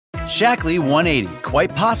Shaklee 180,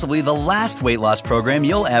 quite possibly the last weight loss program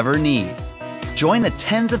you'll ever need. Join the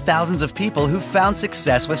tens of thousands of people who've found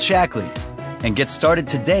success with Shaklee. And get started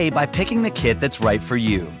today by picking the kit that's right for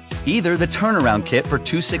you. Either the turnaround kit for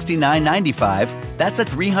 $269.95, that's a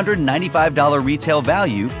 $395 retail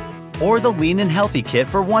value, or the lean and healthy kit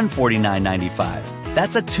for $149.95,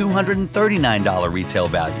 that's a $239 retail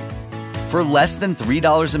value. For less than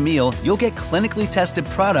 $3 a meal, you'll get clinically tested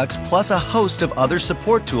products plus a host of other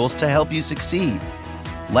support tools to help you succeed.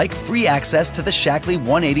 Like free access to the Shaklee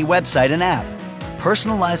 180 website and app,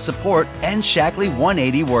 personalized support, and Shaklee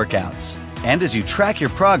 180 workouts. And as you track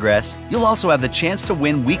your progress, you'll also have the chance to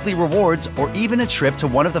win weekly rewards or even a trip to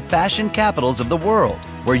one of the fashion capitals of the world,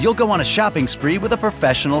 where you'll go on a shopping spree with a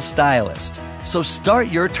professional stylist. So start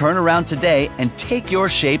your turnaround today and take your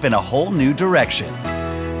shape in a whole new direction.